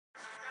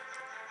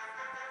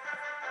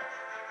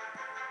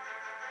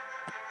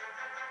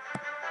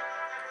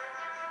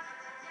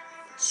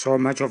So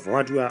much of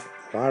what we are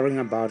worrying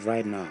about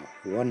right now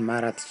won't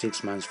matter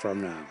 6 months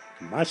from now,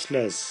 much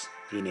less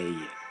in a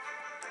year.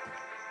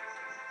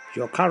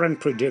 Your current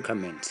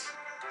predicament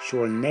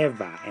should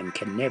never and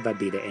can never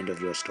be the end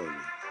of your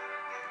story.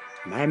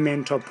 My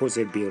mentor puts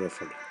it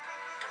beautifully.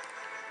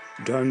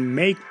 Don't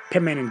make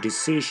permanent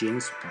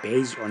decisions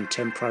based on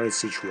temporary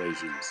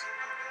situations.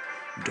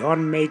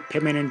 Don't make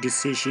permanent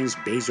decisions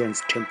based on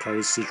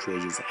temporary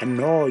situations. I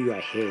know you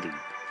are heading.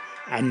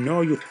 I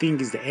know you think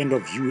it's the end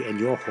of you and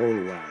your whole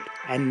world.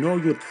 I know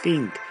you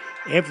think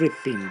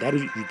everything that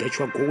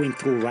you are going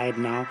through right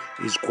now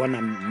is going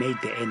to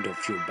make the end of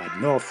you. But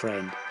no,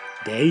 friend,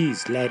 there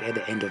is light at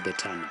the end of the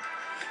tunnel.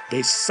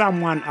 There's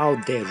someone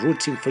out there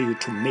rooting for you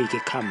to make a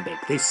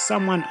comeback. There's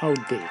someone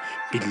out there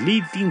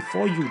believing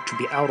for you to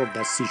be out of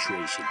that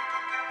situation.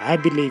 I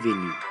believe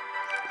in you.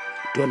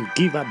 Don't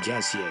give up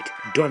just yet.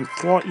 Don't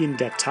throw in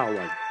that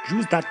towel.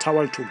 Use that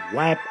towel to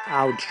wipe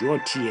out your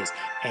tears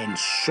and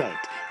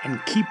sweat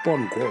and keep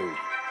on going.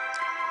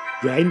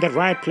 You are in the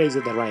right place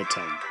at the right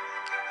time.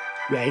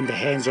 You are in the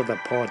hands of the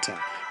potter,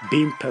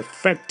 being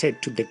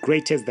perfected to the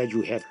greatest that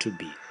you have to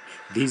be.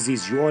 This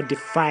is your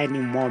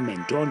defining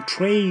moment. Don't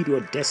trade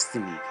your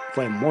destiny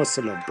for a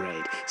morsel of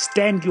bread.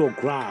 Stand your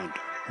ground.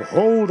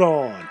 Hold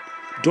on.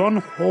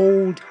 Don't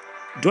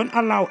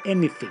allow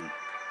anything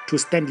to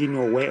stand in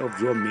your way of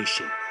your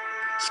mission.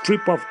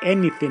 Strip off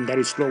anything that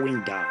is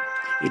slowing down.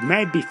 It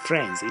might be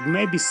friends, it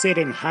might be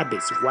certain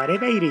habits,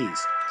 whatever it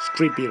is,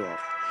 strip it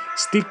off.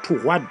 Stick to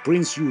what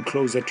brings you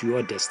closer to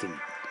your destiny.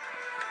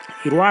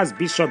 It was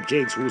Bishop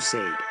Jakes who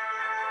said,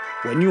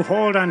 when you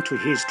hold on to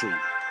history,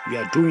 you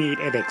are doing it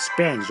at the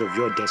expense of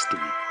your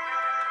destiny.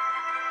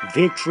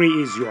 Victory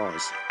is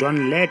yours.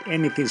 Don't let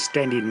anything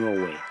stand in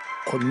your way.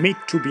 Commit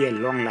to be a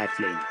long life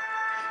learner.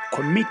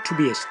 Commit to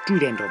be a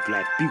student of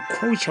life. Be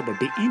coachable.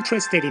 Be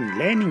interested in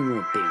learning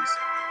new things.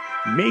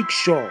 Make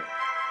sure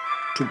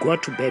to go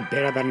to bed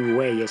better than you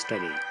were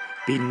yesterday.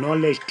 Be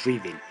knowledge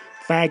driven.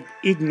 Fight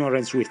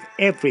ignorance with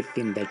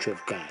everything that you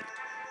have got.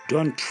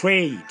 Don't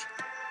trade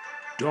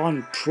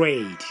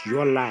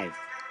your life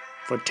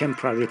for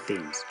temporary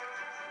things.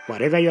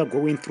 Whatever you're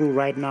going through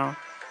right now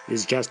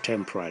is just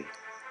temporary.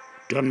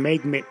 Don't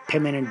make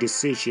permanent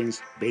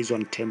decisions based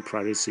on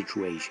temporary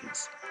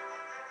situations.